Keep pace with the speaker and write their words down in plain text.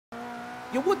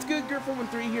Yo, what's good,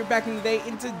 Girl413 here back in the day,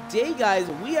 and today, guys,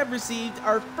 we have received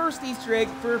our first Easter egg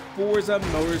for Forza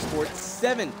Motorsport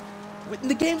 7.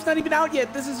 The game's not even out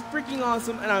yet. This is freaking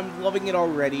awesome, and I'm loving it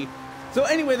already. So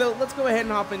anyway, though, let's go ahead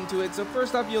and hop into it. So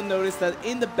first off, you'll notice that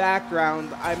in the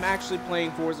background, I'm actually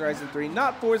playing Forza Horizon 3,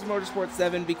 not Forza Motorsport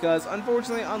 7, because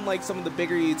unfortunately, unlike some of the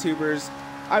bigger YouTubers,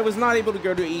 I was not able to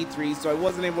go to E3, so I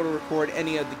wasn't able to record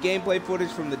any of the gameplay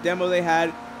footage from the demo they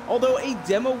had. Although a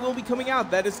demo will be coming out.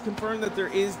 That is confirmed that there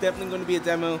is definitely going to be a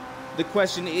demo. The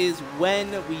question is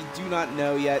when. We do not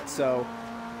know yet, so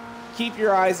keep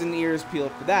your eyes and ears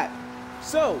peeled for that.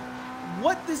 So,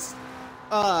 what this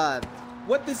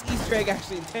Easter egg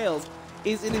actually entails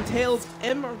is it entails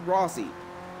M.Rossi.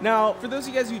 Now, for those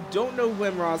of you guys who don't know who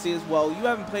M.Rossi is, well, you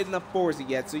haven't played enough Forza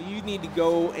yet, so you need to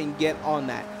go and get on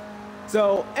that.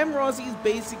 So, M.Rossi is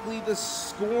basically the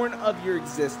scorn of your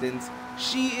existence.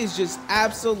 She is just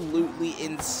absolutely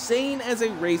insane as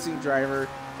a racing driver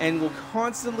and will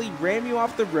constantly ram you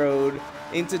off the road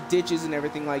into ditches and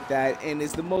everything like that, and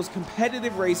is the most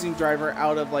competitive racing driver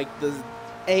out of like the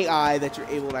AI that you're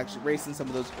able to actually race in some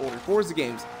of those older Forza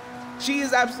games. She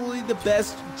is absolutely the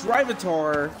best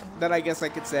drivatar that I guess I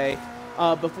could say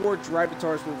before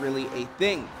drivatars were really a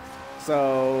thing.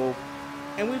 So,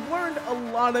 and we've learned a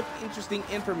lot of interesting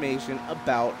information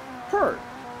about her.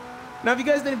 Now, if you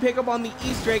guys didn't pick up on the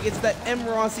Easter egg, it's that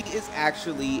M.Rossi is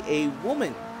actually a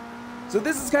woman. So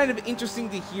this is kind of interesting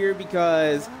to hear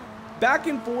because back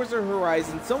in Forza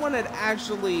Horizon, someone had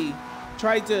actually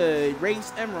tried to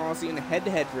race M.Rossi in a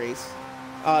head-to-head race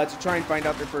to try and find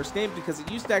out their first name, because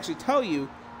it used to actually tell you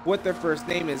what their first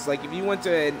name is. Like if you went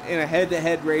to in a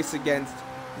head-to-head race against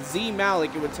Z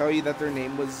Malik, it would tell you that their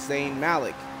name was Zayn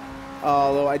Malik.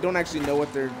 Although I don't actually know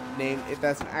what their name, if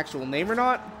that's an actual name or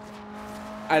not.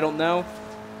 I don't know,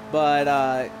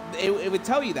 but it would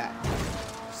tell you that.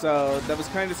 So that was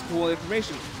kind of cool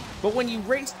information. But when you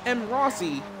raced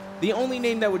M.Rossi, the only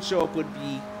name that would show up would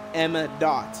be M.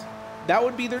 Dot. That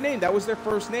would be their name. That was their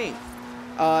first name.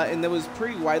 And that was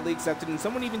pretty widely accepted. And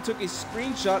someone even took a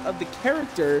screenshot of the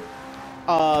character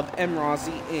of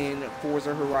M.Rossi in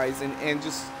Forza Horizon and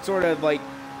just sort of like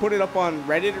put it up on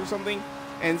Reddit or something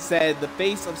and said, "The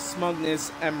face of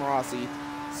smugness, M.Rossi."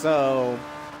 So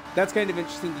that's kind of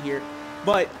interesting to hear.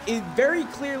 But it very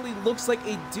clearly looks like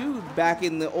a dude back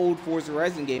in the old Forza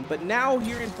Horizon game. But now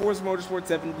here in Forza Motorsport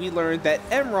 7, we learned that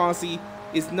M.Rossi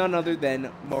is none other than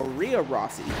Maria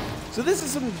Rossi. So this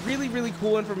is some really, really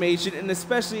cool information, and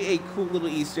especially a cool little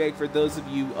Easter egg for those of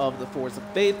you of the Forza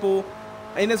faithful.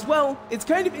 And as well, it's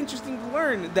kind of interesting to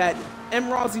learn that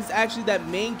M.Rossi is actually that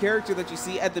main character that you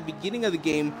see at the beginning of the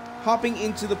game hopping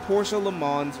into the Porsche Le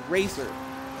Mans racer.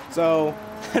 So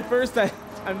at first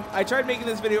I tried making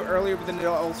this video earlier, but then it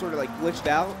all sort of like glitched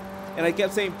out, and I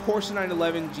kept saying Porsche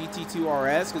 911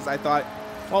 GT2 RS because I thought,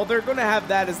 well, they're going to have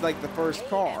that as like the first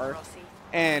car.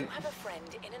 And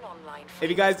if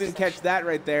you guys didn't catch that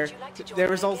right there, there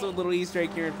was also a little Easter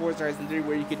egg here in Forza Horizon 3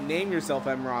 where you could name yourself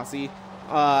M.Rossi.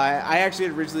 I actually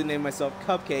had originally named myself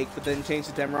Cupcake, but then changed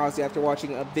it to M.Rossi after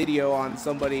watching a video on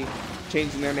somebody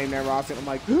changing their name to M.Rossi, and I'm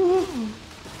like, ooh,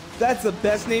 that's the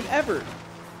best name ever.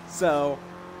 So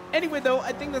anyway, though,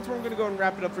 I think that's where I'm going to go and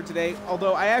wrap it up for today.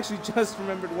 Although I actually just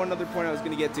remembered one other point I was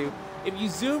going to get to. If you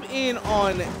zoom in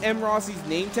on M.Rossi's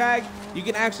name tag, you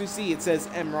can actually see it says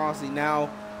M.Rossi. Now,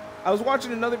 I was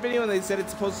watching another video and they said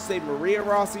it's supposed to say Maria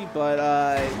Rossi, but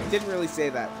it didn't really say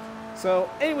that. So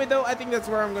anyway, though, I think that's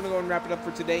where I'm going to go and wrap it up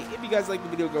for today. If you guys like the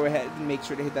video, go ahead and make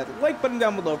sure to hit that like button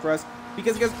down below for us,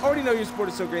 because you guys already know your support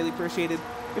is so greatly appreciated.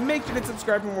 And make sure to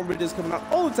subscribe for more videos coming out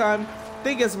all the time.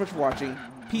 Thank you guys so much for watching.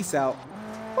 Peace out.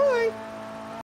 Bye.